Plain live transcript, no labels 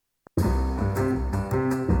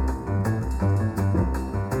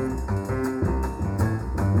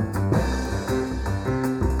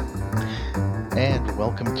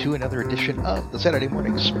welcome to another edition of the Saturday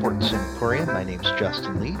Morning Sports Emporium. My name's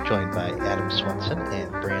Justin Lee, joined by Adam Swenson and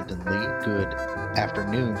Brandon Lee. Good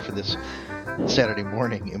afternoon for this Saturday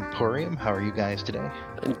Morning Emporium. How are you guys today?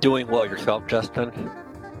 Doing well yourself, Justin?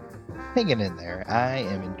 Hanging in there. I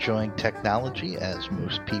am enjoying technology, as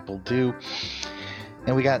most people do.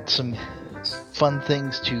 And we got some fun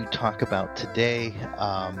things to talk about today.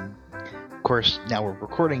 Of course, now we're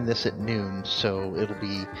recording this at noon, so it'll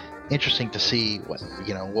be interesting to see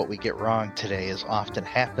what we get wrong today. As often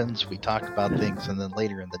happens, we talk about things and then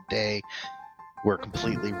later in the day we're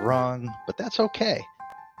completely wrong, but that's okay.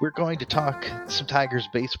 We're going to talk some Tigers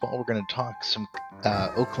baseball. We're going to talk some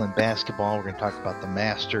Oakland basketball. We're going to talk about the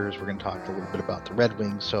Masters. We're going to talk a little bit about the Red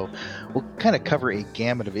Wings. So we'll kind of cover a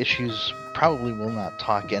gamut of issues. Probably will not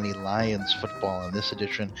talk any Lions football in this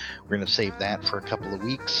edition. We're going to save that for a couple of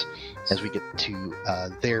weeks as we get to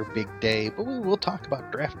their big day. But we will talk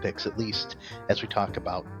about draft picks, at least, as we talk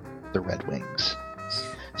about the Red Wings.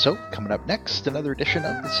 So coming up next, another edition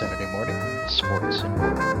of the Saturday Morning Sports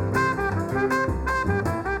Emporium.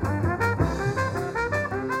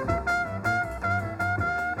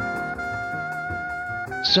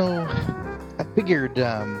 So I figured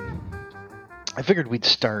we'd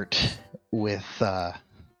start with the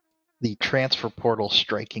transfer portal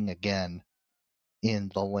striking again in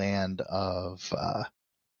the land of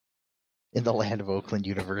Oakland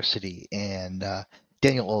University, and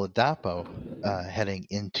Daniel Oladapo heading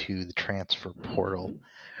into the transfer portal.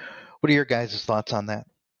 What are your guys' thoughts on that?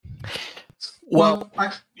 Well,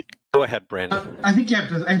 go ahead, Brandon. I think you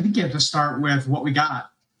have to start with what we got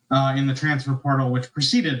in the transfer portal, which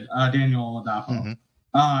preceded Daniel Oladapo, mm-hmm.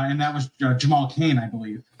 And that was Jamal Cain, I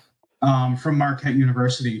believe, from Marquette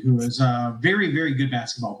University, who is a very, very good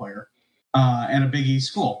basketball player at a Big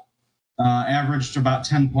East school. Averaged about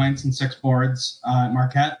 10 points and 6 boards at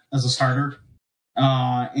Marquette as a starter,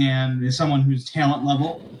 and is someone whose talent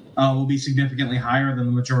level will be significantly higher than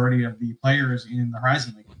the majority of the players in the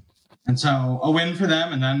Horizon League. And so a win for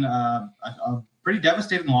them, and then a pretty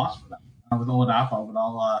devastating loss for them with Oladapo. But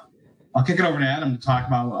I'll kick it over to Adam to talk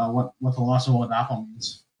about what the loss of Oladapo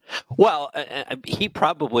means. Well, he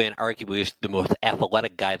probably and arguably is the most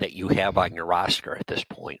athletic guy that you have on your roster at this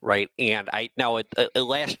point, right? And at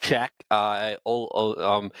last check, he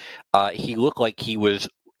looked like he was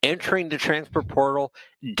entering the transfer portal.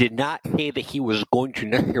 Did not say that he was going to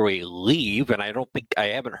necessarily leave, and I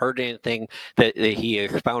haven't heard anything that he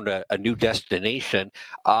has found a new destination.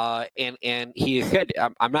 And he said,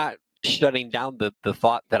 "I'm not shutting down the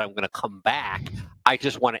thought that I'm going to come back. I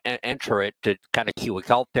just want to enter it to kind of see what's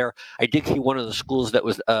out there." I did see one of the schools that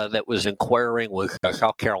was inquiring was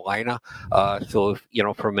South Carolina. So if,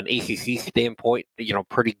 from an ACC standpoint,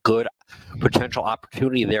 pretty good potential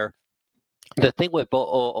opportunity there. The thing with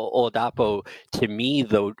Oladapo, to me,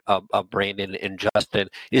 though, Brandon and Justin,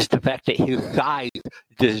 is the fact that his size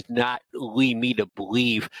does not lead me to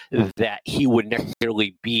believe that he would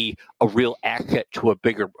necessarily be a real asset to a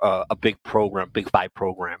big program, Big Five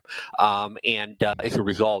program. And as a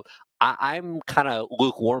result, I'm kind of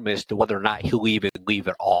lukewarm as to whether or not he'll even leave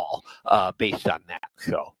at all, based on that.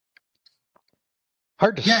 So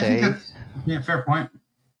hard to say. Fair point.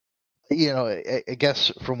 I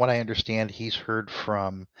guess from what I understand, he's heard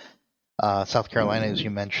from South Carolina, as you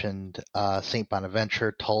mentioned, St.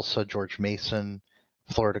 Bonaventure, Tulsa, George Mason,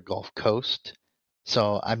 Florida Gulf Coast.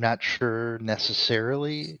 So I'm not sure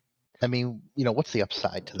necessarily. I mean, what's the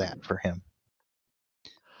upside to that for him?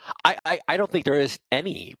 I don't think there is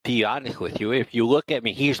any, to be honest with you. If you look at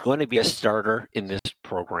me, he's going to be a starter in this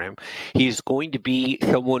program. He's going to be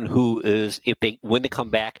someone who is, when they come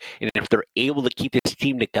back, and if they're able to keep this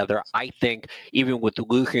team together, I think even with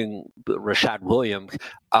losing Rashad Williams,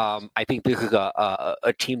 I think this is a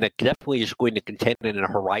team that definitely is going to contend in a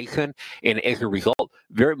Horizon, and as a result,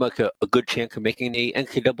 very much a good chance of making the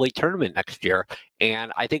NCAA tournament next year.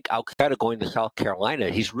 And I think outside of going to South Carolina,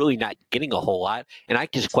 he's really not getting a whole lot, and I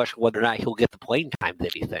just question whether or not he'll get the playing time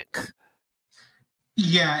that he thinks.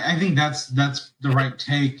 Yeah, I think that's the right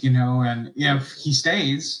take, and if he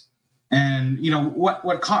stays, and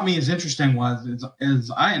what caught me as interesting was,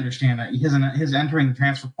 as I understand it, his entering the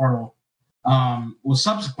transfer portal was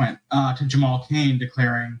subsequent to Jamal Cain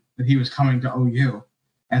declaring that he was coming to OU.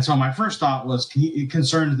 And so my first thought was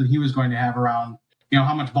concerned that he was going to have around,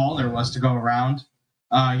 how much ball there was to go around,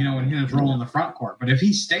 in his role in the front court. But if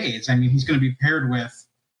he stays, I mean, he's going to be paired with,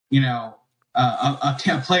 a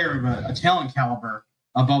player of a talent caliber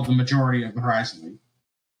above the majority of the Horizon League.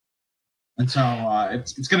 And so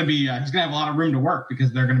it's going to be, he's going to have a lot of room to work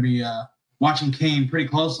because they're going to be watching Cain pretty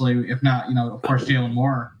closely, if not, of course, Jalen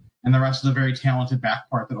Moore and the rest of the very talented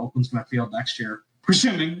backcourt that Oakland's going to field next year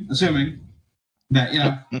assuming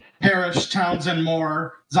that Parrish, Townsend,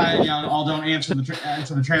 Moore, Zion Young all don't answer the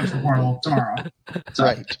transfer portal tomorrow. So.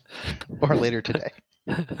 Right, or later today.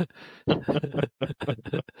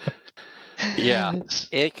 Yeah,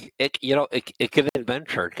 it's an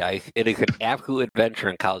adventure, guys. It is an absolute adventure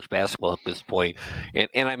in college basketball at this point.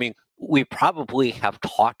 And I mean, we probably have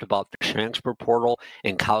talked about the transfer portal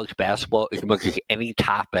in college basketball as much as any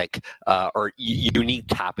topic or unique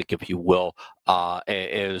topic, if you will,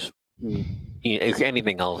 is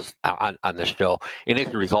anything else on the show. And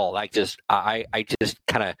as a result, I just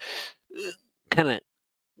kind of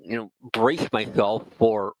brace myself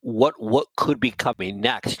for what could be coming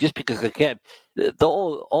next, just because again the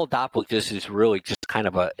whole topic this is really just kind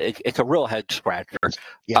of it's a real head scratcher.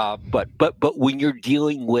 But when you're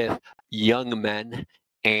dealing with young men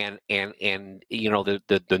and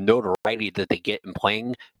the notoriety that they get in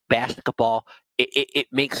playing basketball, it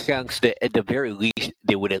makes sense that at the very least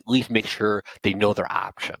they would at least make sure they know their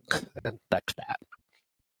options, and that's that.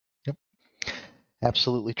 Yep,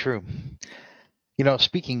 absolutely true.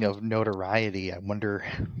 Speaking of notoriety, I wonder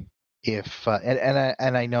if,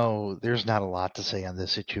 and I know there's not a lot to say on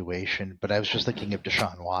this situation, but I was just thinking of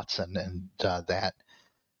Deshaun Watson and that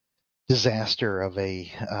disaster of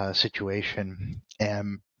a situation.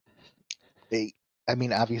 And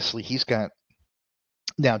obviously he's got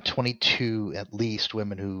now 22 at least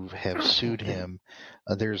women who have sued him.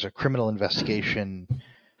 There's a criminal investigation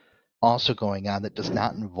also going on that does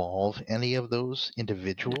not involve any of those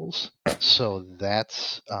individuals. So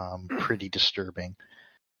that's pretty disturbing.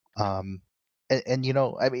 And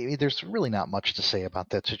there's really not much to say about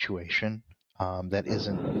that situation that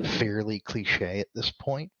isn't fairly cliche at this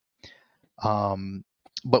point.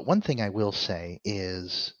 But one thing I will say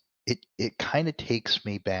is it kind of takes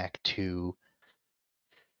me back to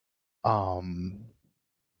the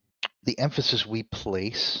emphasis we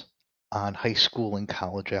place on high school and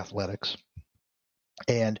college athletics,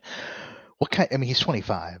 and he's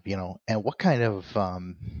 25, and what kind of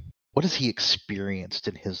what has he experienced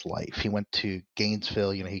in his life? He went to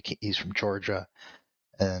Gainesville, he's from Georgia,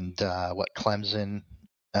 and Clemson,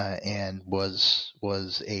 and was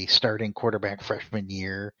a starting quarterback freshman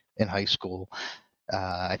year in high school,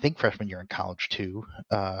 I think freshman year in college too,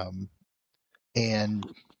 and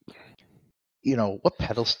what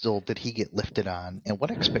pedestal did he get lifted on, and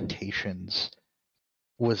what expectations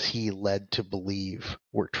was he led to believe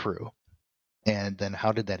were true? And then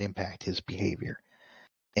how did that impact his behavior?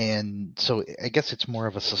 And so I guess it's more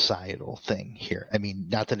of a societal thing here. I mean,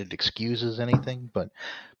 not that it excuses anything, but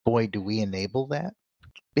boy, do we enable that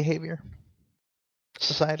behavior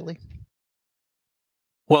societally.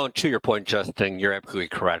 Well, to your point, Justin, you're absolutely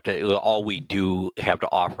correct. All we do have to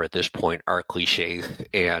offer at this point are cliches,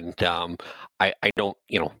 and I don't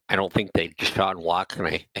think that Deshaun Watson,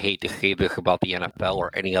 I hate to say this about the NFL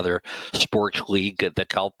or any other sports league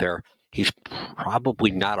that's out there, he's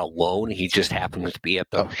probably not alone. He just happens to be at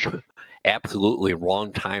the absolutely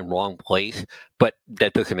wrong time, wrong place. But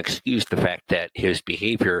that doesn't excuse the fact that his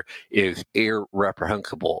behavior is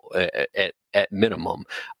irreprehensible at minimum.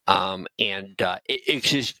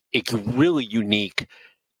 It's really unique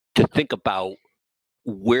to think about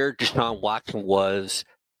where Deshaun Watson was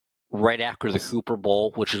right after the Super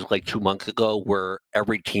Bowl, which is like 2 months ago, where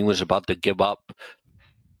every team was about to give up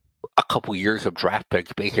a couple years of draft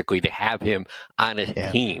picks basically to have him on his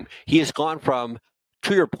team. He has gone from,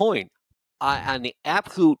 to your point, on the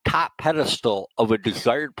absolute top pedestal of a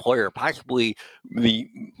desired player, possibly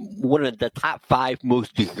one of the top 5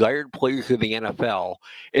 most desired players in the NFL,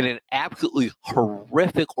 in an absolutely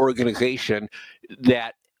horrific organization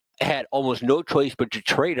that had almost no choice but to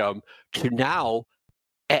trade him, to now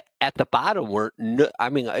at the bottom where no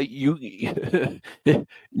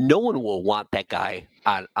one will want that guy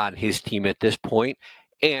on his team at this point.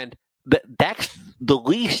 And that's the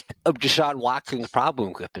least of Deshaun Watson's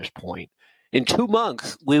problems at this point. In 2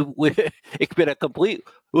 months, it's been a complete,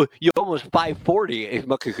 you almost 540 as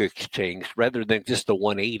much as it's changed rather than just the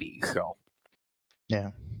 180. So,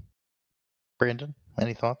 yeah. Brandon,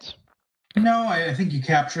 any thoughts? No, I think you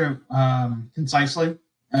capture it concisely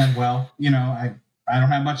and well. I don't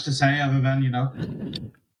have much to say other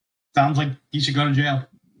than, sounds like he should go to jail.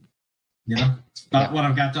 It's not what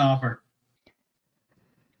I've got to offer.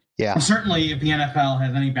 Yeah. And certainly if the NFL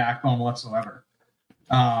has any backbone whatsoever,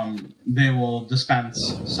 they will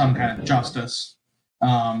dispense some kind of justice.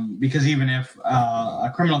 Because even if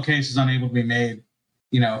a criminal case is unable to be made,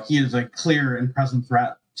 he is a clear and present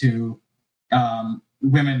threat to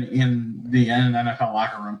women in the NFL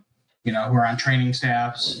locker room, who are on training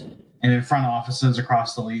staffs and in front offices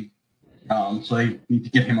across the league. So they need to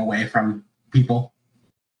get him away from people.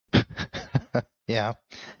 Yeah.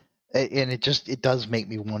 And it does make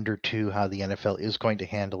me wonder too how the NFL is going to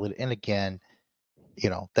handle it. And again,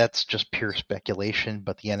 that's just pure speculation,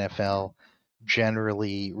 but the NFL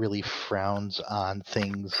generally really frowns on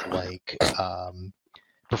things like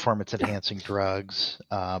performance enhancing drugs.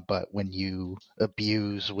 But when you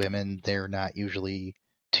abuse women, they're not usually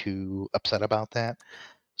too upset about that.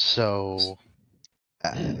 So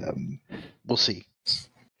we'll see.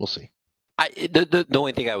 We'll see. The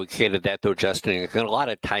only thing I would say to that, though, Justin, is that a lot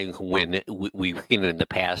of times when we've seen in the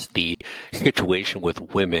past the situation with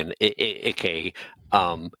women, it's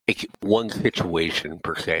one situation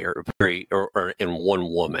per se, or in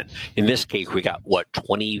one woman. In this case, we got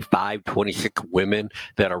 25, 26 women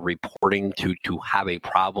that are reporting to have a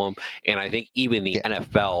problem, and I think even the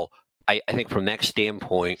NFL. I think from that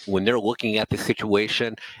standpoint, when they're looking at the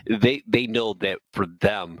situation, they know that for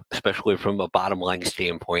them, especially from a bottom line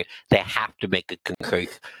standpoint, they have to make a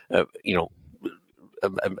concise, a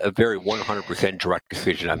very 100% direct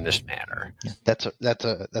decision on this matter. That's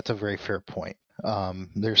a very fair point.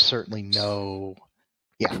 There's certainly there's no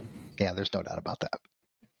doubt about that.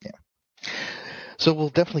 Yeah. So we'll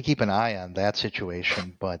definitely keep an eye on that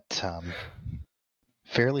situation, but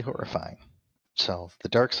fairly horrifying. So the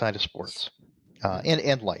dark side of sports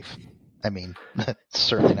and life. I mean, it's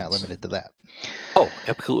certainly not limited to that. Oh,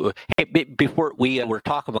 absolutely. Hey, before we were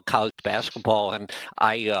talking about college basketball, and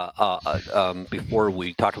before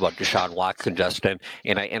we talked about Deshaun Watson, Justin,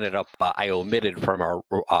 and I ended up I omitted from our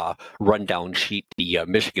rundown sheet the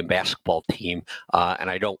Michigan basketball team, and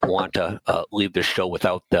I don't want to leave the show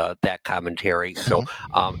without that commentary. So,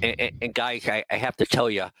 and guys, I have to tell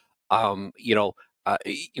you,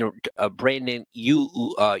 Brandon,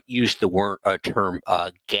 you used the term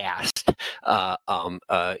gassed,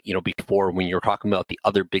 before when you were talking about the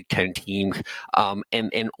other Big Ten teams,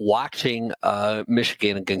 and watching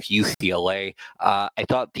Michigan against UCLA, I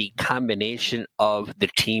thought the combination of the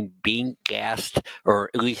team being gassed,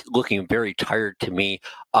 or at least looking very tired to me,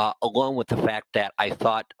 along with the fact that I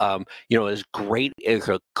thought, as great as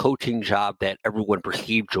a coaching job that everyone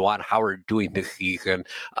perceived Juwan Howard doing this season,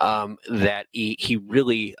 that he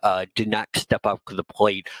really did not step up to the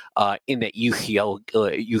plate in that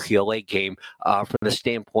UCLA game from the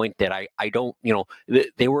standpoint that I don't,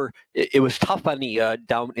 it was tough on the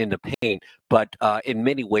down in the paint, but in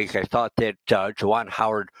many ways I thought that Juwan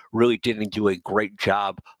Howard really didn't do a great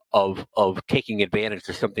job of taking advantage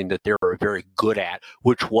of something that they were very good at,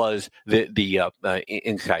 which was the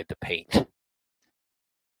inside the paint.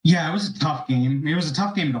 Yeah, it was a tough game. It was a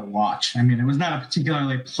tough game to watch. I mean, it was not a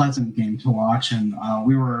particularly pleasant game to watch. And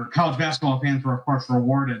college basketball fans were, of course,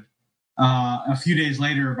 rewarded a few days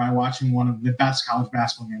later by watching one of the best college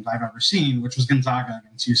basketball games I've ever seen, which was Gonzaga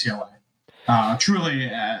against UCLA. Truly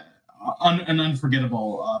an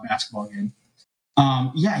unforgettable basketball game.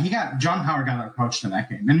 John Howard got outcoached in that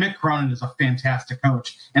game. And Mick Cronin is a fantastic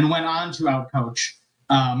coach and went on to outcoach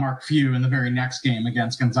Mark Few in the very next game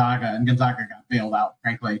against Gonzaga, and Gonzaga got bailed out,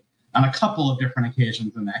 frankly, on a couple of different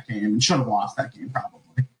occasions in that game, and should have lost that game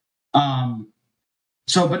probably.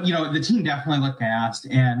 But the team definitely looked gassed,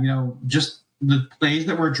 and just the plays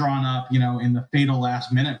that were drawn up, in the fatal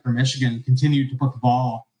last minute for Michigan continued to put the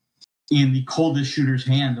ball in the coldest shooter's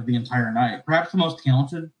hand of the entire night. Perhaps the most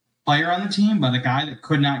talented player on the team, but a guy that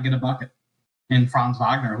could not get a bucket in Franz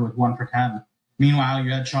Wagner, who was 1 for 10. Meanwhile,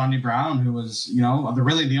 you had Shawnee Brown, who was,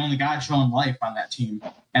 really the only guy showing life on that team,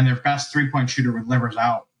 and their best three-point shooter with livers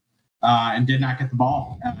out, and did not get the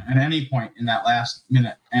ball at any point in that last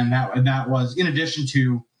minute. And that was in addition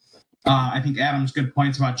to, I think, Adam's good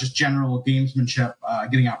points about just general gamesmanship,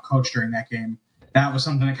 getting out coached during that game. That was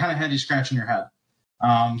something that kind of had you scratching your head.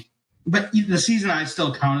 But the season I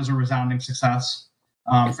still count as a resounding success.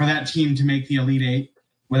 For that team to make the Elite Eight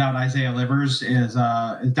without Isaiah Livers is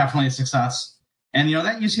definitely a success. And,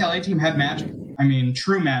 that UCLA team had magic. I mean,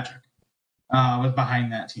 true magic was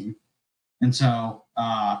behind that team. And so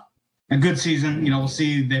a good season. We'll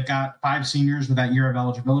see. They've got 5 seniors with that year of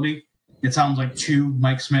eligibility. It sounds like 2,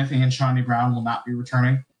 Mike Smith and Shawnee Brown, will not be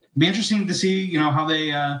returning. It'll be interesting to see, how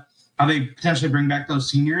they potentially bring back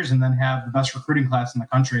those seniors and then have the best recruiting class in the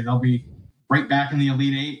country. They'll be right back in the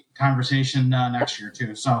Elite Eight conversation next year,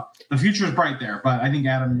 too. So the future is bright there. But I think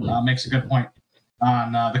Adam makes a good point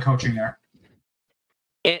on the coaching there.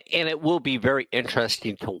 And it will be very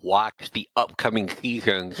interesting to watch the upcoming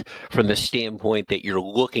seasons from the standpoint that you're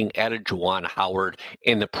looking at a Juwan Howard,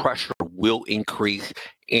 and the pressure will increase.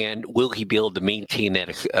 and will he be able to maintain that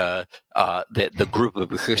the group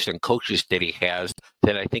of assistant coaches that he has?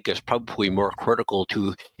 That I think is probably more critical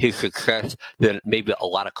to his success than maybe a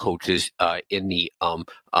lot of coaches in the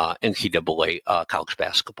NCAA college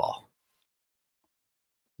basketball.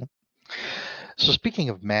 So speaking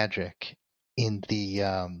of magic in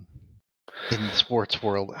the sports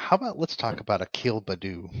world, how about let's talk about Akil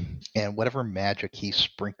Baddoo and whatever magic he's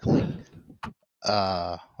sprinkling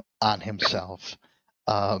on himself.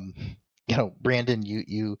 Brandon,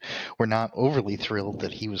 you were not overly thrilled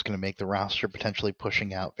that he was going to make the roster, potentially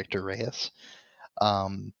pushing out Victor Reyes.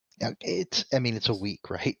 It's a week,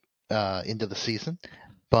 right, into the season,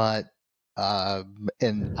 but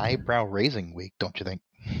an eyebrow-raising week, don't you think?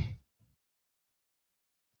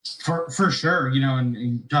 For sure,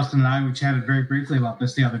 and Justin and I, we chatted very briefly about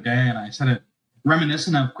this the other day, and I said it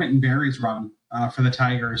reminiscent of Quentin Berry's run for the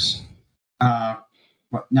Tigers.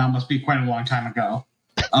 What now must be quite a long time ago.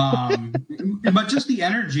 But just the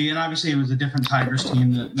energy, and obviously it was a different Tigers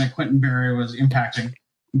team that Quentin Berry was impacting.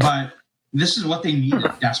 But this is what they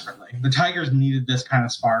needed desperately. The Tigers needed this kind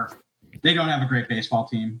of spark. They don't have a great baseball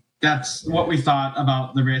team. That's what we thought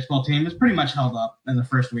about the baseball team. It's pretty much held up in the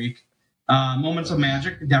first week. Moments of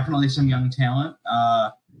magic, definitely some young talent,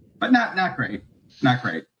 but not great.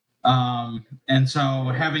 And so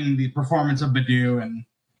having the performance of Baddoo and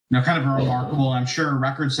kind of a remarkable, I'm sure,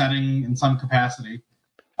 record-setting in some capacity.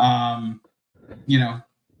 I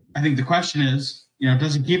think the question is,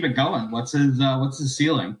 does he keep it going? What's his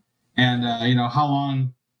ceiling? And how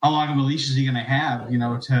long of a leash is he going to have?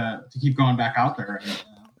 To keep going back out there,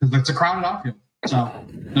 because it's a crowded outfield. So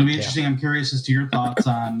it'll be interesting. I'm curious as to your thoughts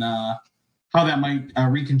on how that might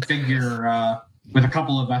reconfigure with a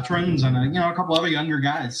couple of veterans and a couple other younger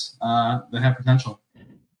guys that have potential.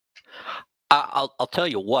 I'll tell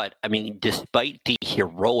you what. I mean, despite the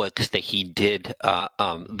heroics that he did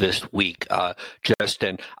this week,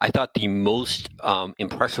 Justin, I thought the most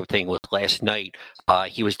impressive thing was last night.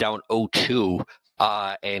 He was down 0-2.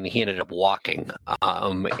 And he ended up walking.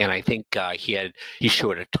 And I think he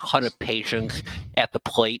showed a ton of patience at the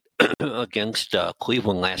plate against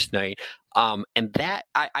Cleveland last night. And that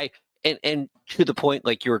and to the point,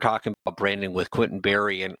 like you were talking about, Brandon, with Quentin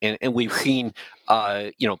Berry, and we've seen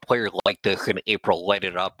players like this in April light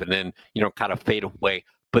it up and then kind of fade away.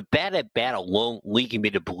 But that at bat alone leading me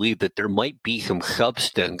to believe that there might be some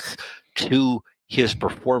substance to his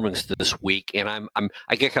performance this week, and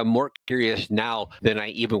I guess I'm more curious now than I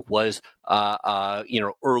even was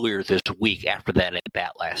earlier this week after that at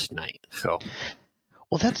bat last night. So,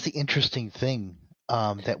 well, that's the interesting thing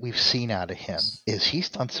that we've seen out of him is he's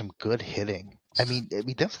done some good hitting. I mean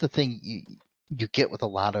that's the thing you get with a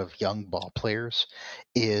lot of young ball players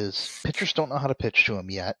is pitchers don't know how to pitch to him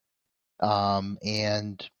yet.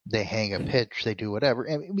 And they hang a pitch, they do whatever.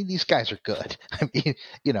 I mean, these guys are good. I mean,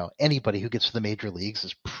 anybody who gets to the major leagues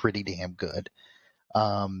is pretty damn good.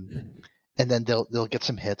 And then they'll get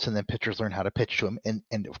some hits, and then pitchers learn how to pitch to him.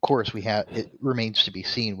 And of course, it remains to be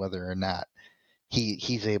seen whether or not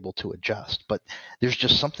he's able to adjust. But there's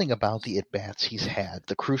just something about the at bats he's had,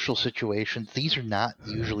 the crucial situations. These are not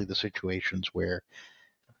usually the situations where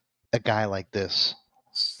a guy like this,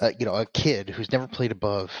 a kid who's never played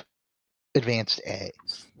above Advanced A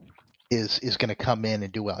is going to come in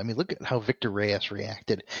and do well. I mean, look at how Victor Reyes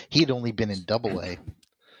reacted. He had only been in Double A.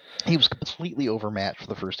 He was completely overmatched for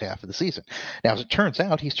the first half of the season. Now, as it turns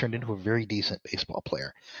out, he's turned into a very decent baseball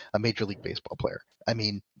player, a Major League Baseball player. I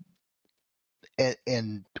mean,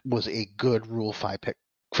 and was a good Rule 5 pick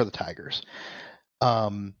for the Tigers.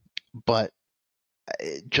 But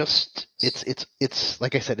it's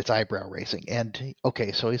like I said, it's eyebrow raising. And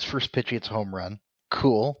okay, so his first pitch, it's a home run.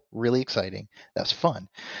 Cool, really exciting. That's fun.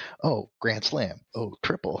 Oh, grand slam. Oh,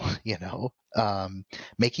 triple.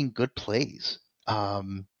 Making good plays.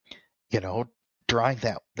 Drawing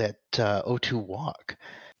that 0-2 walk.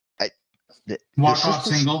 Walk-off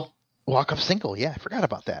single. Walk-off single. Yeah, I forgot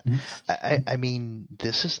about that. Mm-hmm. I mean,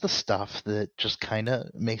 this is the stuff that just kind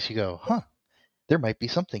of makes you go, huh? There might be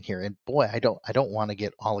something here. And boy, I don't want to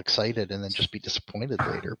get all excited and then just be disappointed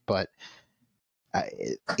later, but.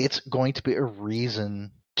 It's going to be a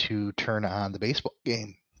reason to turn on the baseball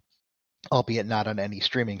game, albeit not on any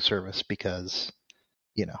streaming service because,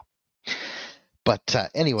 But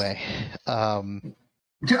anyway, I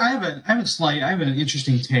have an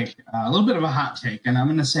interesting take, a little bit of a hot take, and I'm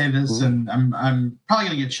going to say this, and I'm probably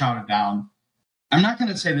going to get shouted down. I'm not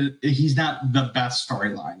going to say that he's not the best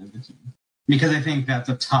storyline of the team because I think that's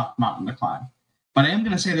a tough mountain to climb. But I am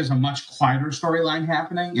going to say there's a much quieter storyline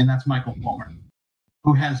happening, and that's Michael Fulmer,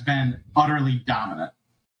 who has been utterly dominant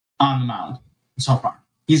on the mound so far.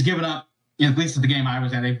 He's given up, at least at the game I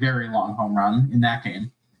was at, a very long home run in that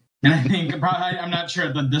game. And I think probably, I'm not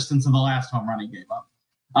sure the distance of the last home run he gave up.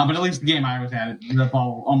 But at least the game I was at, the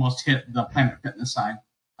ball almost hit the Planet Fitness sign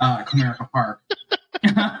at Comerica Park.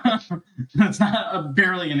 That's not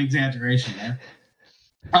barely an exaggeration there.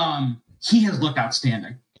 He has looked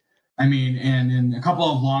outstanding. I mean, and in a couple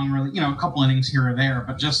of long, a couple innings here or there,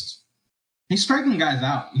 but just he's striking guys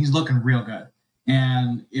out. He's looking real good.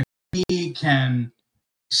 And if he can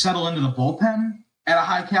settle into the bullpen at a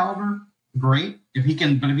high caliber, great. If he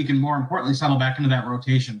can more importantly settle back into that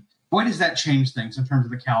rotation, boy, does that change things in terms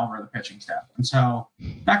of the caliber of the pitching staff. And so,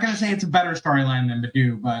 not going to say it's a better storyline than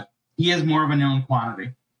Baddoo, but he is more of a known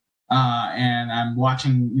quantity. And I'm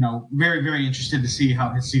watching, very, very interested to see how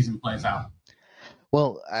his season plays out.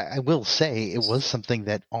 Well, I will say it was something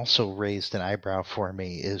that also raised an eyebrow for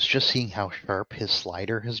me, is just seeing how sharp his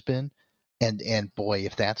slider has been. And boy,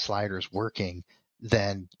 if that slider's working,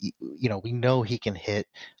 then, we know he can hit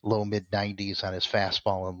low mid 90s on his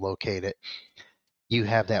fastball and locate it. You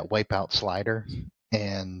have that wipeout slider,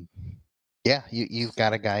 and yeah, you've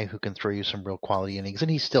got a guy who can throw you some real quality innings, and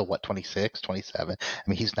he's still 26, 27. I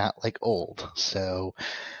mean, he's not like old, so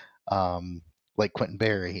like Quentin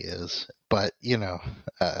Berry is. But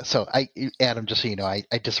so Adam, just so you know, I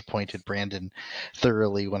disappointed Brandon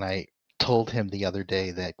thoroughly when I told him the other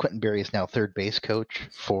day that Quentin Berry is now third base coach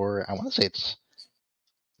for, I want to say it's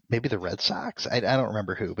maybe the Red Sox. I don't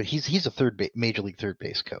remember who, but he's a major league third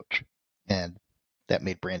base coach, and that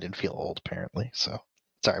made Brandon feel old apparently. So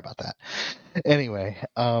sorry about that. Anyway,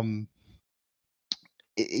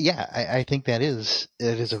 yeah, I think it is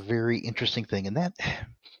a very interesting thing, and that.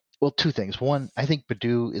 Well, two things. One, I think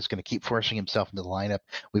Baddoo is going to keep forcing himself into the lineup.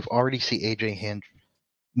 We've already seen AJ Hinch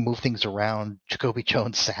move things around. Jacoby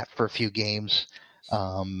Jones sat for a few games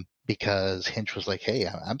because Hinch was like, hey,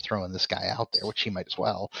 I'm throwing this guy out there, which he might as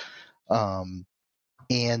well.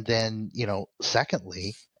 And then,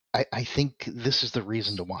 secondly, I think this is the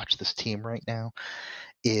reason to watch this team right now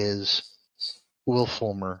is, will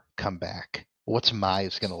Fulmer come back? What's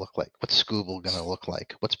Mize going to look like? What's Skubal going to look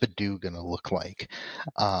like? What's Baddoo going to look like?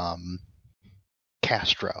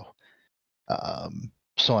 Castro,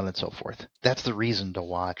 so on and so forth. That's the reason to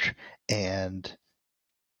watch. And,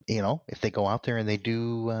 if they go out there and they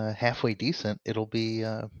do halfway decent, it'll be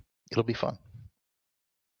fun.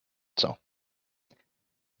 So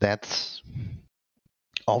that's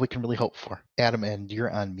all we can really hope for. Adam, and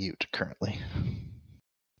you're on mute currently.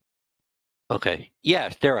 Okay.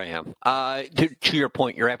 Yes, there I am. To your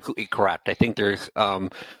point, you're absolutely correct. I think there's,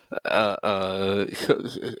 some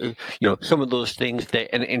of those things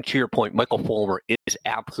that, and to your point, Michael Fulmer is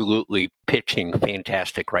absolutely pitching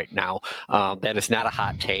fantastic right now. That is not a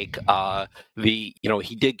hot take. He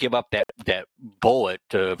did give up that bullet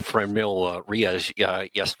to Franmil Reyes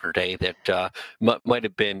yesterday that might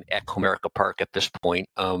have been at Comerica Park at this point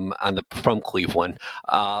from Cleveland.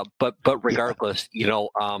 But regardless,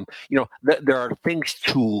 there are things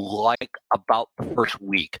to like about the first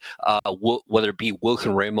week, whether it be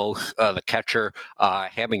Wilson Ramos, the catcher,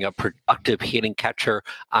 having a productive hitting catcher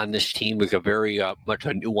on this team is a very much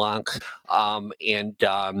a nuance. But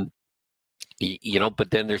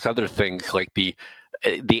then there's other things like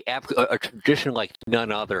a tradition like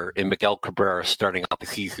none other in Miguel Cabrera starting out the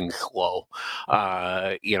season slow,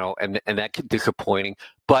 and that could be disappointing.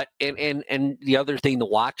 But and the other thing to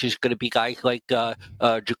watch is going to be guys like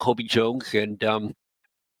Jacoby Jones and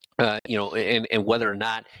and whether or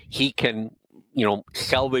not he can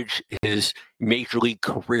salvage his major league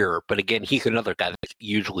career. But again, he's another guy that's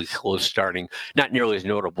usually slow starting, not nearly as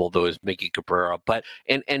notable though as Miggy Cabrera. But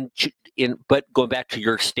but going back to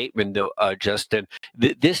your statement though, Justin,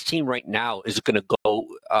 this team right now is going to go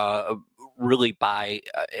really by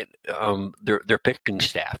their pitching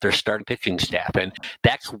staff, their starting pitching staff, and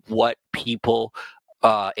that's what people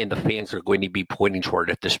and the fans are going to be pointing toward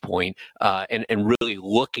at this point, and really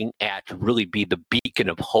looking at to really be the beacon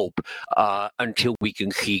of hope until we can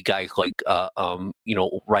see guys like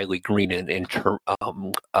Riley Green and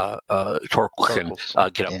Torkelson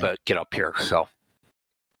get up here. So,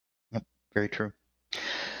 yep, very true.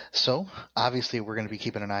 So obviously we're going to be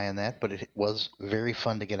keeping an eye on that, but it was very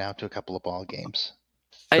fun to get out to a couple of ball games.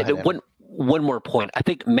 One more point. I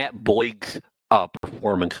think Matt Boyd's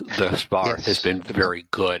performance thus far has been very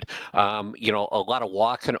good. You know, a lot of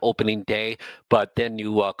walks on opening day, but then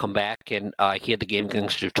you come back and he had the game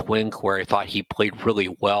against the Twins where I thought he played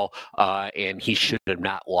really well, and he should have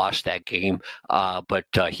not lost that game. But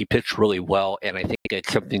he pitched really well, and I think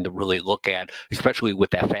it's something to really look at, especially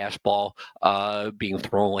with that fastball being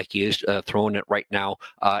thrown like he is throwing it right now,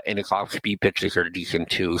 and his off-speed pitches are decent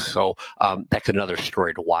too. So that's another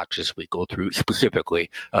story to watch as we go through, specifically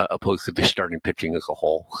opposed to the starting pitching as a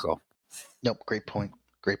whole. So, nope, great point.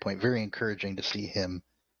 Great point. Very encouraging to see him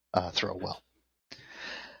throw well.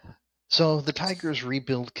 So the Tigers'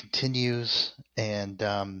 rebuild continues, and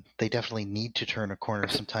they definitely need to turn a corner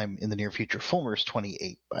sometime in the near future. Fulmer's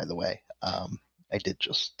 28, by the way. I did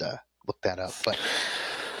just look that up, but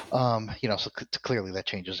you know, so clearly that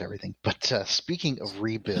changes everything. But speaking of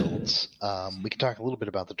rebuilds, we can talk a little bit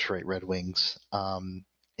about the Detroit Red Wings,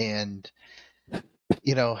 and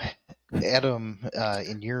you know, Adam,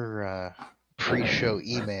 in your pre-show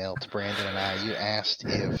email to Brandon and I, you asked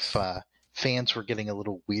if fans were getting a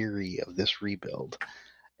little weary of this rebuild.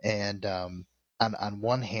 And on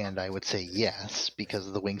one hand, I would say yes,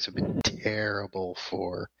 because the Wings have been terrible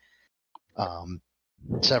for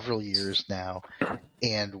several years now,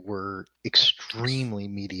 and were extremely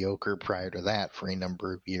mediocre prior to that for a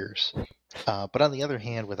number of years. But on the other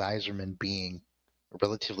hand, with Yzerman being a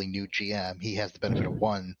relatively new GM, he has the benefit of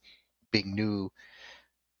one, being new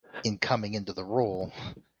in coming into the role,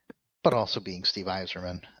 but also being Steve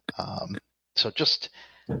Yzerman. So just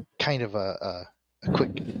kind of a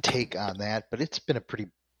quick take on that, but it's been a pretty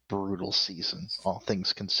brutal season, all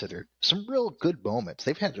things considered. Some real good moments.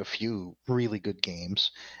 They've had a few really good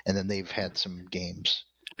games, and then they've had some games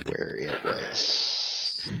where it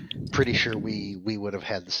was pretty sure we would have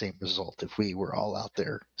had the same result if we were all out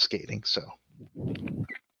there skating. So,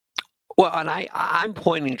 well, and I'm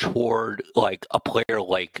pointing toward like a player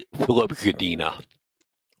like Philip Zadina,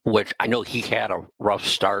 which I know he had a rough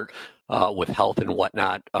start with health and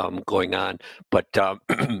whatnot going on, but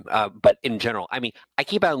in general, I mean, I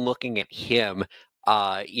keep on looking at him,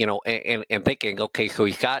 you know, and thinking, okay, so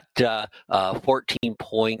he's got 14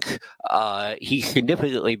 points. He's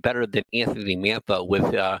significantly better than Anthony Mantha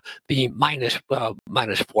with the minus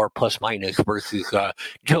 4 plus minus versus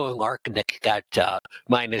Dylan Larkin that got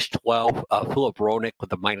minus 12, Philip Roenick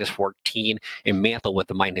with a minus 14, and Mantha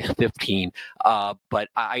with a minus 15. But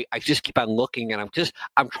I just keep on looking, and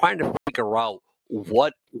I'm trying to figure out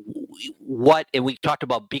what and we talked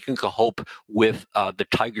about beacons of hope with the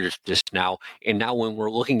Tigers just now, and now when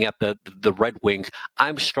we're looking at the Red Wings,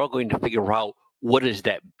 I'm struggling to figure out what is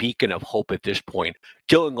that beacon of hope at this point.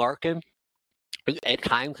 Dylan Larkin at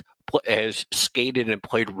times has skated and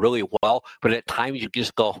played really well, but at times you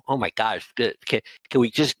just go, oh my gosh, can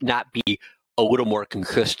we just not be a little more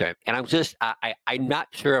consistent? And I'm not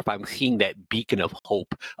sure if I'm seeing that beacon of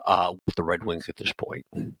hope with the Red Wings at this point.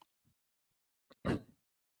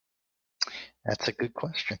 that's a good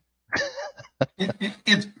question.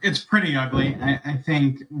 It's pretty ugly. I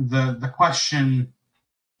think the question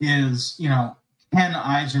is, you know, can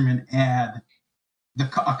Yzerman add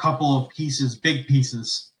a couple of pieces, big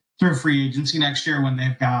pieces, through free agency next year when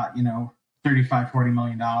they've got, you know, $35-40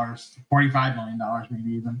 million, $45 million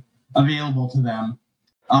maybe even available to them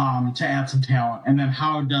to add some talent? And then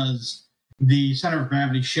how does the center of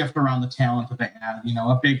gravity shift around the talent that they add? You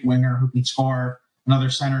know, a big winger who can score,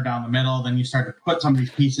 another center down the middle. Then you start to put some of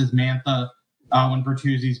these pieces, Mantha, when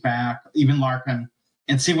Bertuzzi's back, even Larkin,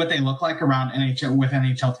 and see what they look like around NHL with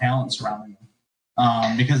NHL talent surrounding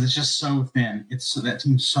them. Because it's just so thin. That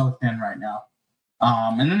team's so thin right now.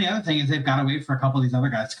 And then the other thing is they've got to wait for a couple of these other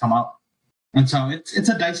guys to come up. And so it's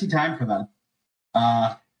a dicey time for them.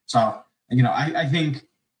 So, you know, I think,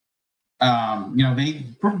 you know, they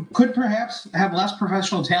could perhaps have less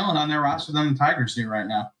professional talent on their roster than the Tigers do right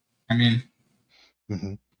now. I mean,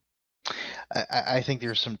 mm-hmm. I think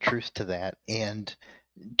there's some truth to that. And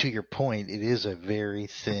to your point, it is a very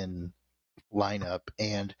thin lineup.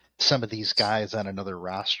 And some of these guys on another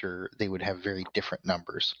roster, they would have very different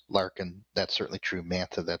numbers. Larkin, that's certainly true.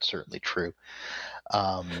 Mantha, that's certainly true.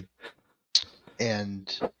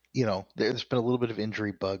 And, you know, there's been a little bit of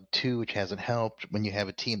injury bug too, which hasn't helped when you have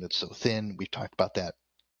a team that's so thin. We've talked about that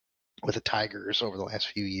with the Tigers over the last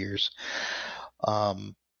few years.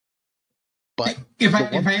 But if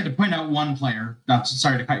I had to point out one player,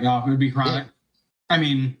 sorry to cut you off, it would be Hronek. Yeah. I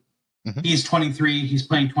mean, He's 23. He's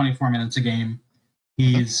playing 24 minutes a game.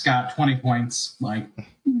 He's got 20 points. Like,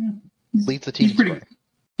 leads the team. He's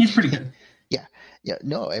pretty good. Yeah.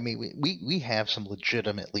 No, I mean, we have some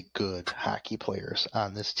legitimately good hockey players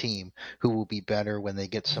on this team who will be better when they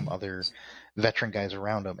get some other veteran guys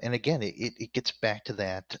around him. And again, it gets back to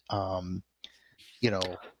that,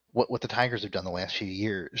 what the Tigers have done the last few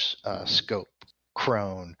years. Scope,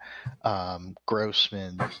 Crone,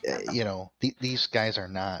 Grossman, these guys are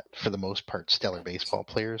not, for the most part, stellar baseball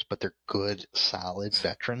players, but they're good, solid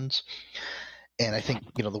veterans. And I think,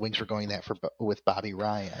 the Wings were going that with Bobby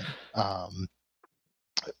Ryan,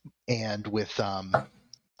 and with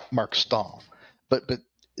Mark Stahl, but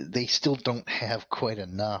they still don't have quite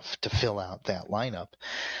enough to fill out that lineup.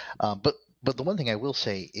 But the one thing I will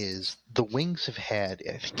say is the Wings have had,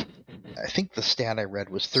 I think the stat I read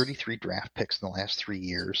was 33 draft picks in the last 3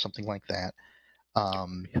 years, something like that.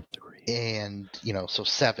 And, so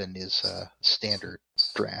 7 is a standard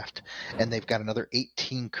draft. And they've got another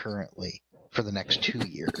 18 currently for the next 2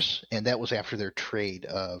 years. And that was after their trade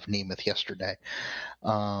of Namath yesterday.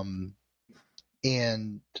 And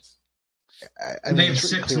I mean,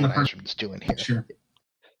 it's really clear what Yzerman's doing here. Sure.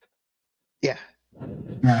 Yeah.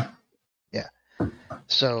 Yeah.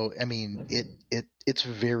 So, I mean, it's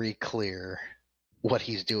very clear what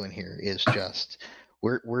he's doing here is just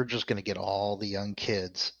we're just going to get all the young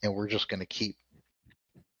kids and we're just going to keep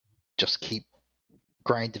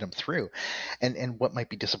grinding them through. And what might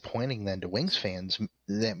be disappointing then to Wings fans,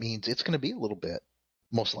 that means it's going to be a little bit,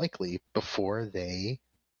 most likely, before they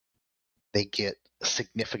get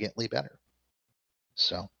significantly better.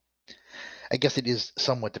 So I guess it is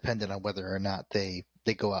somewhat dependent on whether or not they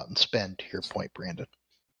go out and spend, to your point, Brandon.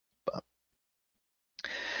 But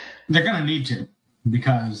they're going to need to,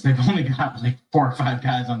 because they've only got like 4 or 5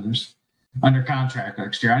 guys under contract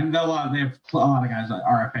next year. I know they have a lot of guys at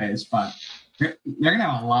RFAs, but they're going to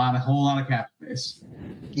have a whole lot of cap space.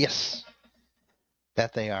 Yes,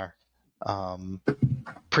 that they are.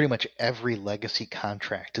 Pretty much every legacy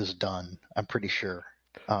contract is done, I'm pretty sure,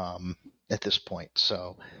 at this point.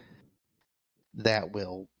 So that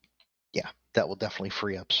will definitely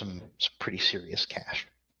free up some pretty serious cash.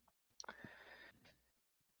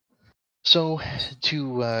 So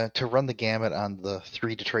to run the gamut on the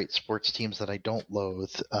 3 Detroit sports teams that I don't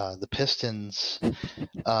loathe, the Pistons,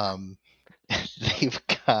 they've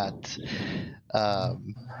got,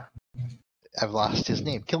 I've lost his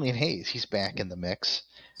name, Killian Hayes. He's back in the mix.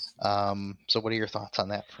 So what are your thoughts on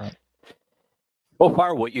that front? So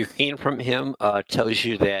far, what you've seen from him tells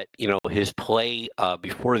you that, his play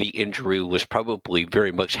before the injury was probably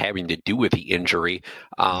very much having to do with the injury.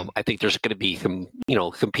 I think there's going to be some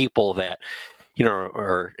people that,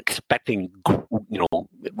 are expecting,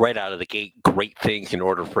 right out of the gate, great things in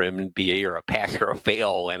order for him to be either a pass or a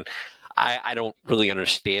fail. And I don't really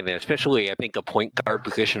understand that, especially I think a point guard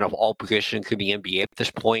position of all positions in the NBA at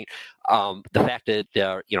this point. The fact that,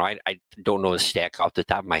 I don't know his stats off the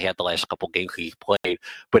top of my head the last couple games he's played,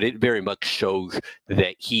 but it very much shows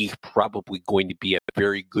that he's probably going to be a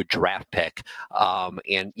very good draft pick.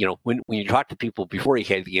 And, when you talk to people before he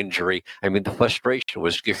had the injury, I mean, the frustration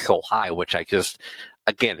was just so high, which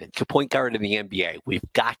again, it's a point guard in the NBA.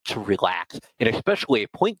 We've got to relax. And especially a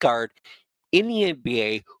point guard in the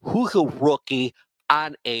NBA who's a rookie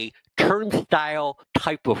on a turnstile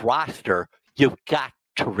type of roster, you've got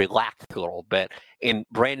to relax a little bit. And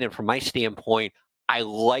Brandon, from my standpoint, I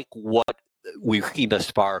like what we've seen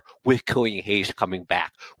thus far with Killian Hayes coming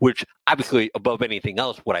back, which obviously above anything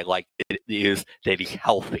else, what I like is that he's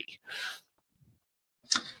healthy.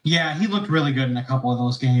 Yeah, he looked really good in a couple of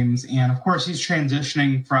those games. And of course, he's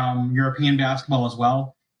transitioning from European basketball as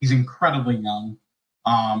well. He's incredibly young.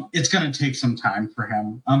 It's going to take some time for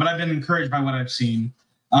him, but I've been encouraged by what I've seen.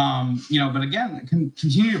 But again,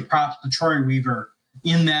 continue to props to Troy Weaver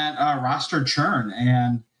in that roster churn,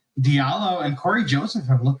 and Diallo and Corey Joseph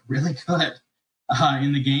have looked really good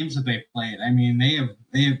in the games that they've played. I mean, they have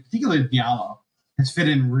particularly Diallo has fit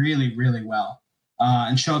in really, really well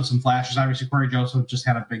and showed some flashes. Obviously, Corey Joseph just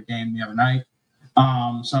had a big game the other night,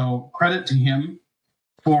 so credit to him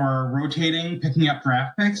for rotating, picking up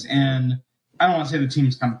draft picks. And I don't want to say the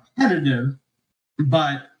team's competitive,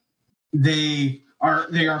 but they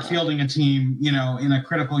are fielding a team, in a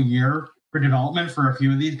critical year for development for a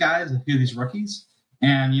few of these guys, a few of these rookies.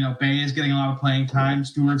 And, Bay is getting a lot of playing time.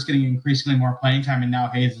 Stewart's getting increasingly more playing time, and now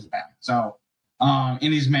Hayes is back. So, and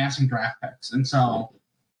he's massing draft picks. And so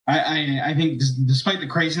I think despite the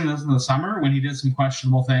craziness of the summer when he did some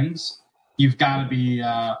questionable things, you've got to be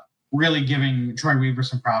really giving Troy Weaver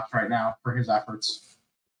some props right now for his efforts.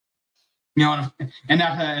 And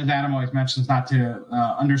not to, as Adam always mentions, not to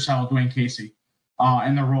undersell Dwayne Casey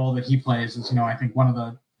and the role that he plays as, I think one of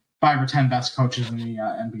the 5 or 10 best coaches in the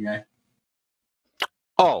NBA.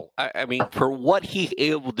 Oh, I mean, for what he's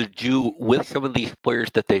able to do with some of these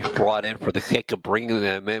players that they've brought in for the sake of bringing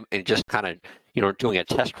them in and just kind of, doing a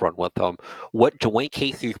test run with them. What Dwayne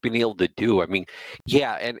Casey's been able to do, I mean,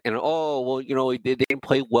 yeah, and oh well, they didn't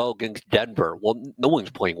play well against Denver. Well, no one's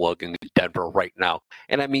playing well against Denver right now.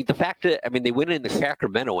 And I mean, the fact that they went into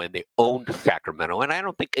Sacramento and they owned Sacramento, and I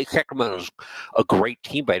don't think Sacramento's a great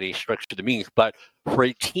team by any stretch of the means, but for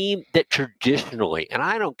a team that traditionally, and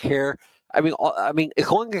I don't care. I mean, as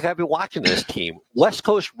long as I've been watching this team, West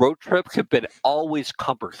Coast road trips have been always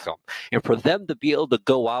cumbersome, and for them to be able to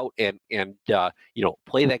go out and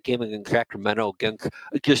play that game against Sacramento against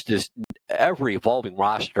just this ever evolving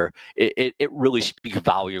roster, it really speaks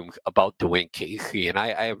volumes about Dwayne Casey, and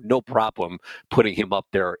I have no problem putting him up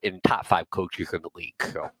there in top 5 coaches in the league.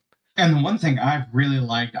 So. And the one thing I've really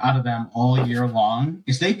liked out of them all year long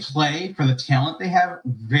is they play for the talent they have.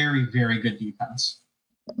 Very, very good defense.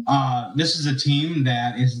 This is a team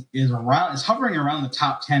that is hovering around the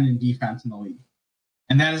top 10 in defense in the league.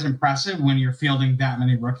 And that is impressive when you're fielding that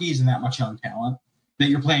many rookies and that much young talent, that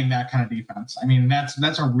you're playing that kind of defense. I mean, that's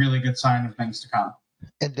a really good sign of things to come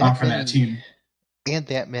for that team. And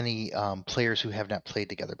that many players who have not played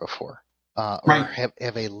together before. Or Right.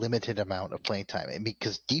 have a limited amount of playing time. And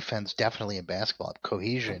because defense, definitely in basketball,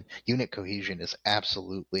 unit cohesion is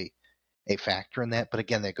absolutely a factor in that. But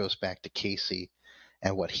again, that goes back to Casey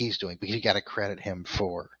and what he's doing, because you got to credit him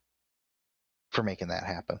for making that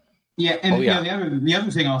happen. Yeah, and the other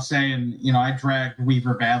thing I'll say, and I dragged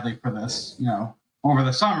Weaver badly for this, over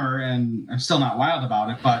the summer, and I'm still not wild about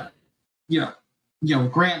it, but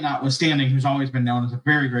Grant notwithstanding, who's always been known as a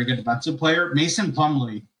very, very good defensive player, Mason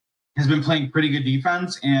Plumlee has been playing pretty good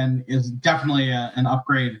defense and is definitely an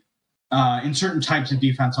upgrade in certain types of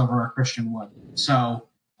defense over a Christian Wood. So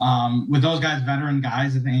with those guys, veteran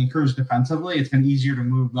guys as anchors defensively, it's been easier to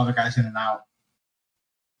move other guys in and out.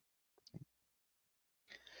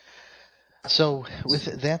 So with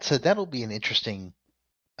that said, that'll be an interesting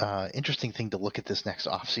thing to look at this next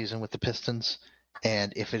offseason with the Pistons,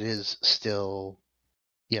 and if it is still,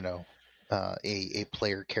 a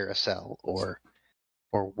player carousel or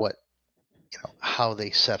what, how they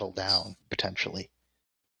settle down potentially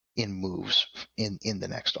in moves in the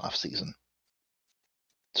next offseason.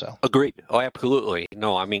 So agreed. Oh, absolutely.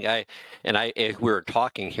 No, I mean, as we were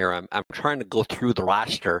talking here, I'm trying to go through the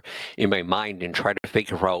roster in my mind and try to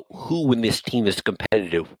figure out who, when this team is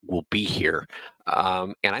competitive, will be here.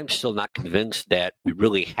 And I'm still not convinced that we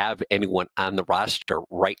really have anyone on the roster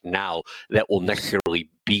right now that will necessarily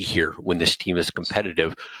be here when this team is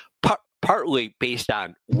competitive. Partly based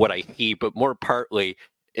on what I see, but more partly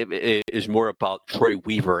it is more about Troy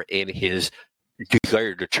Weaver and his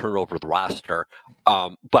desire to turn over the roster.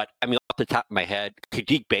 But I mean, off the top of my head,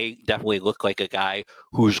 Saddiq Bey definitely looked like a guy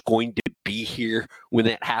who's going to be here when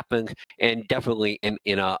that happens, and definitely in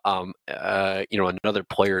another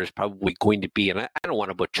player is probably going to be. And I don't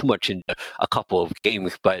want to put too much into a couple of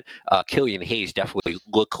games, but Killian Hayes definitely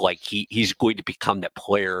looked like he's going to become that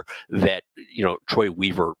player that Troy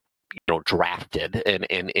Weaver drafted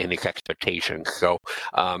and his expectations. So,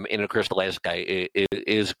 and of course, the last guy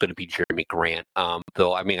is going to be Jeremy Grant.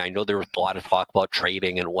 Though, I mean, I know there was a lot of talk about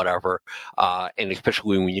trading and whatever, and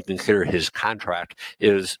especially when you consider his contract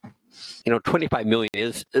is, $25 million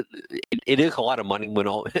it is a lot of money when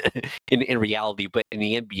all in reality, but in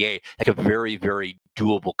the NBA, like a very, very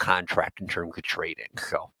doable contract in terms of trading.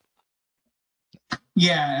 So.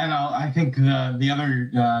 Yeah, and I think the other,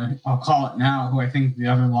 I'll call it now, who I think the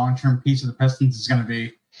other long-term piece of the Pistons is going to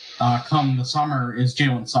be come the summer is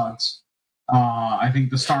Jalen Suggs. I think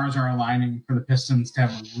the stars are aligning for the Pistons to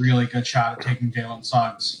have a really good shot at taking Jalen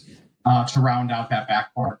Suggs to round out that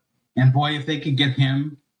backcourt. And boy, if they could get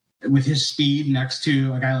him with his speed next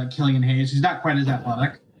to a guy like Killian Hayes, who's not quite as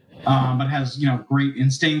athletic, but has great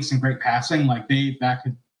instincts and great passing, that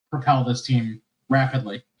could propel this team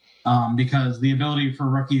rapidly. Because the ability for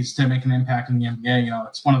rookies to make an impact in the NBA,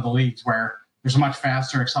 it's one of the leagues where there's a much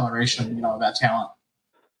faster acceleration, of that talent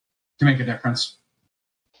to make a difference.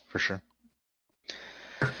 For sure.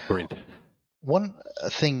 Great. One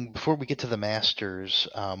thing before we get to the Masters,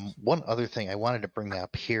 one other thing I wanted to bring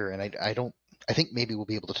up here, and I think maybe we'll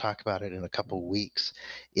be able to talk about it in a couple of weeks,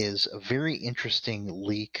 is a very interesting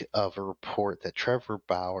leak of a report that Trevor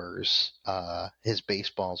Bauer's his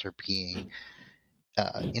baseballs are being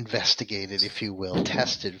investigated, if you will,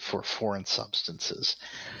 tested for foreign substances.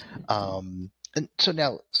 And so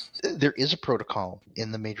now there is a protocol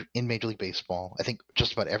in Major League Baseball. I think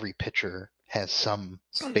just about every pitcher has some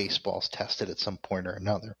baseballs tested at some point or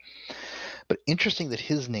another. But interesting that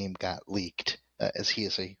his name got leaked, as he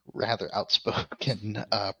is a rather outspoken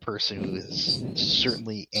person who has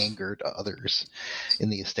certainly angered others in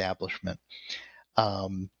the establishment.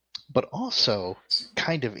 but also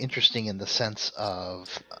kind of interesting in the sense of,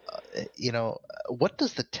 what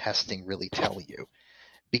does the testing really tell you?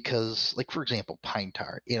 Because, like, for example, Pine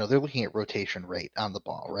Tar, they're looking at rotation rate on the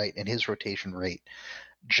ball, right? And his rotation rate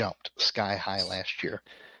jumped sky high last year.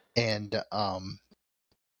 And,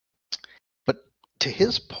 but to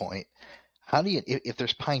his point, how do you, if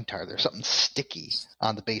there's Pine Tar, there's something sticky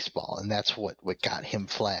on the baseball, and that's what got him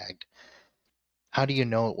flagged. How do you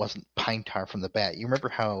know it wasn't Pine Tar from the bat? You remember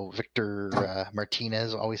how Victor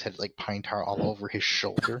Martinez always had like Pine Tar all over his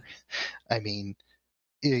shoulder? I mean,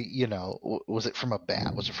 was it from a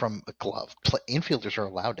bat? Was it from a glove? Infielders are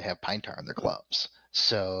allowed to have Pine Tar in their gloves.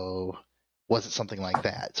 So was it something like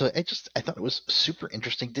that? So I thought it was super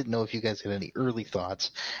interesting. Didn't know if you guys had any early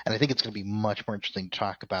thoughts. And I think it's going to be much more interesting to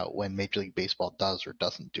talk about when Major League Baseball does or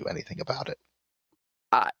doesn't do anything about it.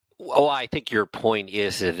 Well, I think your point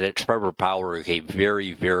is that Trevor Bauer is a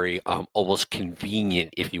very, very almost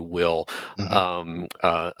convenient, if you will,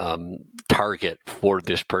 target for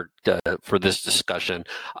this discussion,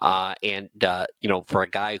 and for a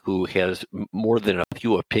guy who has more than a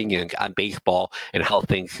few opinions on baseball and how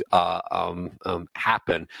things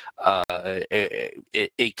happen,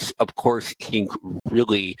 it's of course he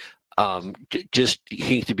really. Just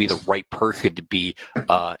seems to be the right person to be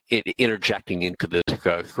interjecting into this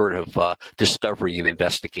sort of discovery and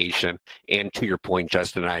investigation. And to your point,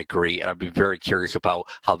 Justin, I agree. And I'd be very curious about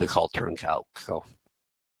how this all turns out.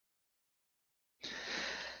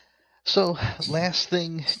 So last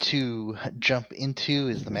thing to jump into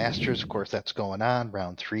is the Masters. Of course, that's going on.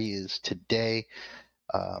 Round 3 is today.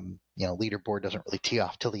 Leaderboard doesn't really tee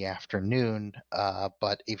off till the afternoon,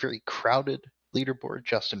 but a very crowded leaderboard.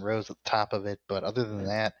 Justin Rose at the top of it, but other than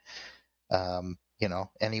that,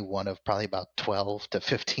 any one of probably about 12 to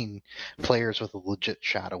 15 players with a legit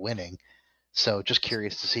shot of winning. So just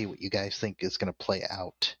curious to see what you guys think is going to play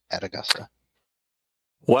out at Augusta.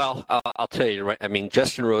 Well, I'll tell you, right? I mean,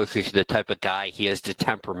 Justin Rose is the type of guy. He has the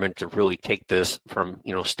temperament to really take this from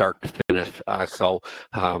start to finish. So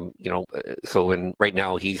right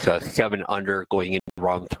now he's 7 under going into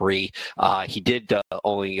round 3. He did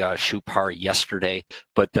only shoot par yesterday,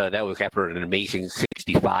 but that was after an amazing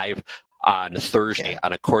 65 on a Thursday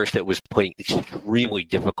on a course that was playing extremely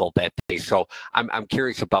difficult that day. So I'm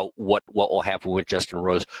curious about what will happen with Justin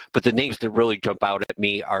Rose. But the names that really jump out at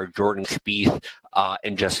me are Jordan Spieth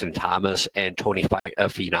and Justin Thomas and Tony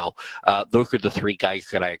Finau. Those are the 3 guys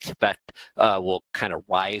that I expect will kind of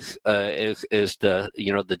rise as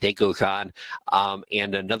the day goes on.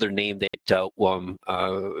 And another name that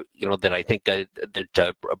that I think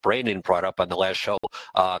that Brandon brought up on the last show,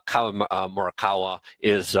 Collin Morikawa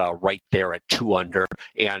is right there at 2 under,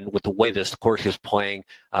 and with the way this course is playing,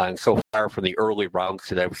 and so far from the early rounds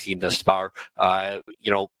that I've seen this far,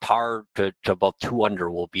 par to about 2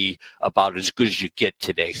 under will be about as good as you get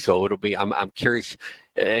today. So it'll be. I'm curious,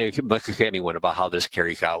 much as anyone, about how this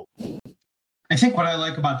carries out. I think what I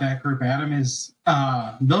like about that group, Adam, is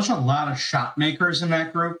there's a lot of shot makers in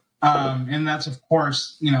that group, and that's of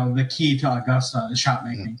course the key to Augusta is shot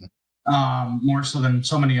making, more so than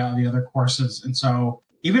so many of the other courses, and so.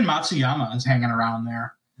 Even Matsuyama is hanging around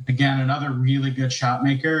there. Again, another really good shot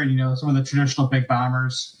maker. And, some of the traditional big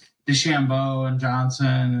bombers, DeChambeau and Johnson,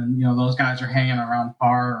 and, those guys are hanging around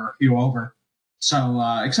par or a few over. So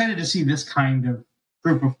excited to see this kind of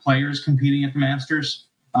group of players competing at the Masters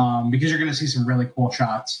because you're going to see some really cool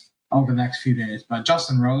shots over the next few days. But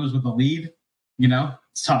Justin Rose with the lead,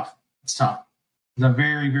 it's tough. It's tough. He's a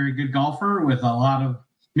very, very good golfer with a lot of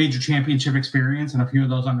major championship experience and a few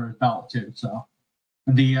of those under his belt, too. So.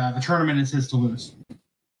 The tournament is his to lose.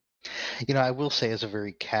 I will say, as a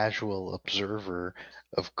very casual observer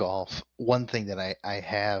of golf, one thing that I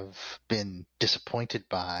have been disappointed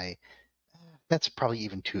by, that's probably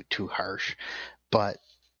even too harsh, but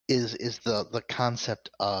is the concept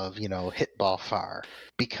of hit ball far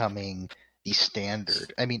becoming the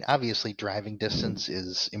standard. I mean, obviously driving distance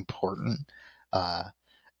is important,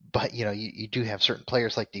 but you do have certain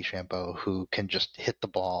players like DeChambeau who can just hit the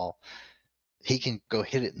ball. He can go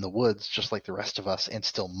hit it in the woods just like the rest of us and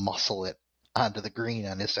still muscle it onto the green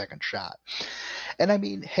on his second shot. And I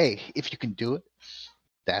mean, hey, if you can do it,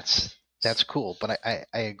 that's cool. But I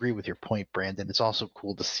agree with your point, Brandon. It's also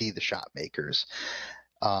cool to see the shot makers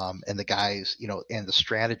and the guys, and the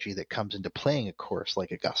strategy that comes into playing a course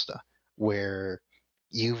like Augusta, where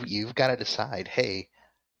you've got to decide, hey,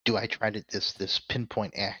 do I try to this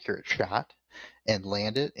pinpoint accurate shot and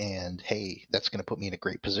land it, and hey, that's going to put me in a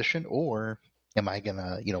great position, or am I going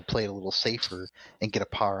to play it a little safer and get a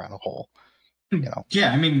par on a hole?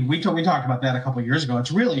 Yeah, I mean, we talked about that a couple of years ago.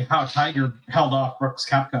 It's really how Tiger held off Brooks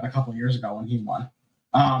Koepka a couple of years ago when he won.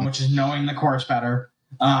 which is knowing the course better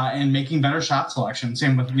and making better shot selection.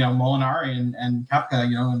 Same with Molinari and Koepka,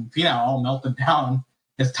 and Finau all melted down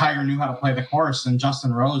as Tiger knew how to play the course, and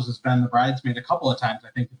Justin Rose has been the bridesmaid a couple of times, I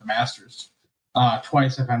think, at the Masters.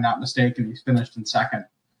 Twice, if I'm not mistaken, he's finished in second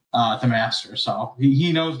at the Masters. So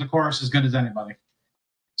he knows the course as good as anybody.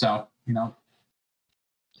 So,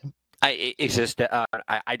 It's just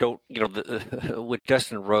I don't with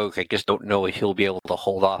Justin Rose, I just don't know if he'll be able to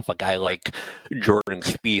hold off a guy like Jordan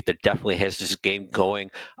Spieth that definitely has this game going.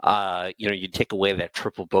 You take away that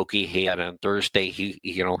triple bogey he had on Thursday, he's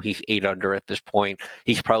 8 under at this point.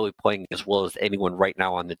 He's probably playing as well as anyone right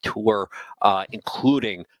now on the tour,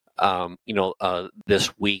 including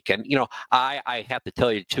this week. And, I have to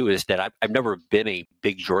tell you, too, is that I've never been a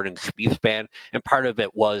big Jordan Spieth fan. And part of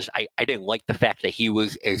it was I didn't like the fact that he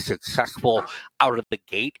was as successful out of the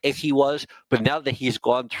gate as he was. But now that he's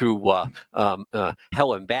gone through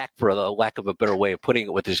hell and back, for the lack of a better way of putting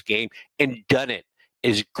it, with his game and done it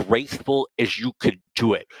as graceful as you could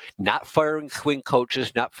do it. Not firing swing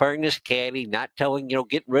coaches, not firing his caddy, not telling,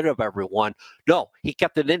 getting rid of everyone. No, he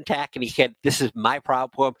kept it intact and he said, this is my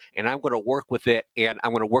problem and I'm going to work with it, and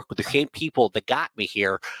I'm going to work with the same people that got me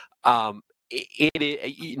here. Now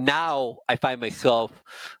I find myself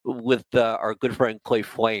with our good friend Clay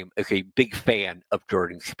Flame as a big fan of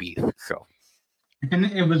Jordan Spieth. So. And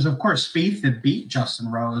it was, of course, Spieth that beat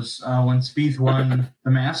Justin Rose when Spieth won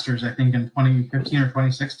the Masters, I think, in 2015 or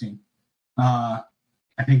 2016. I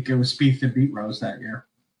think it was Spieth that beat Rose that year.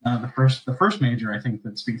 The first major, I think,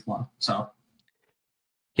 that Spieth won. So.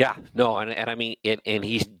 Yeah, no, and I mean, and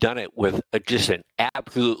he's done it with just an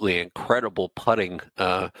absolutely incredible putting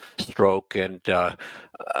stroke, and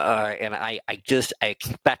I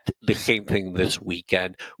expect the same thing this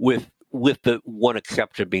weekend with the one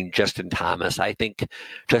exception being Justin Thomas. I think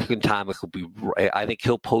Justin Thomas I think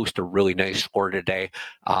he'll post a really nice score today,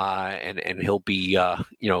 and he'll be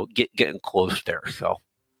getting close there. So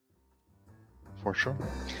for sure.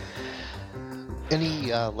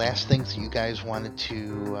 Any last things that you guys wanted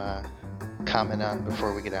to comment on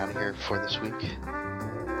before we get out of here for this week?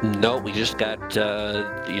 No, we just got,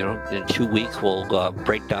 in 2 weeks we'll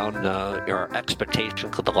break down our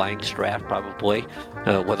expectations of the Lions draft, probably,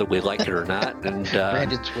 whether we like it or not. And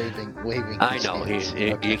Brandon's waving. I know,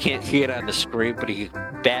 you can't see it on the screen, but he's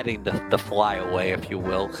batting the fly away, if you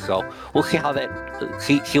will. So we'll see how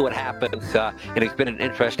see what happens. And it's been an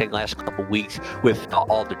interesting last couple of weeks with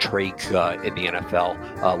all the trades in the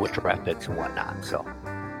NFL with draft picks and whatnot. So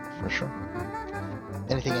for sure.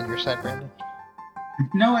 Anything on your side, Brandon?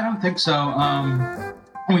 No, I don't think so.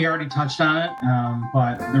 We already touched on it,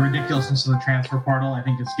 but the ridiculousness of the transfer portal, I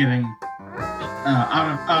think it's getting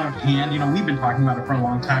out of hand. We've been talking about it for a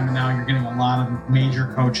long time, and now you're getting a lot of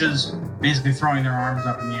major coaches basically throwing their arms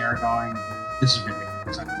up in the air going, this is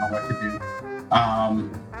ridiculous, I don't know what to do.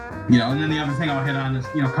 And then the other thing I'll hit on is,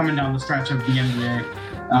 coming down the stretch of the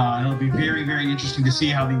NBA, it'll be very, very interesting to see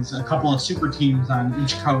how a couple of super teams on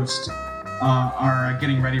each coast are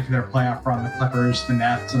getting ready for their playoff run. The Clippers, the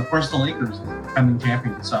Nets, and of course the Lakers, defending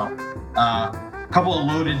champions. So a couple of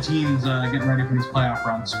loaded teams getting ready for these playoff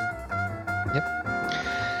runs. Yep.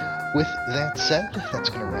 With that said, that's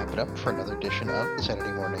going to wrap it up for another edition of the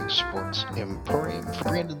Saturday Morning Sports Emporium. For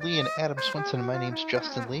Brandon Lee and Adam Swinson, my name's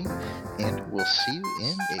Justin Lee, and we'll see you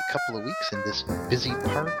in a couple of weeks in this busy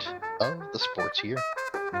part of the sports year.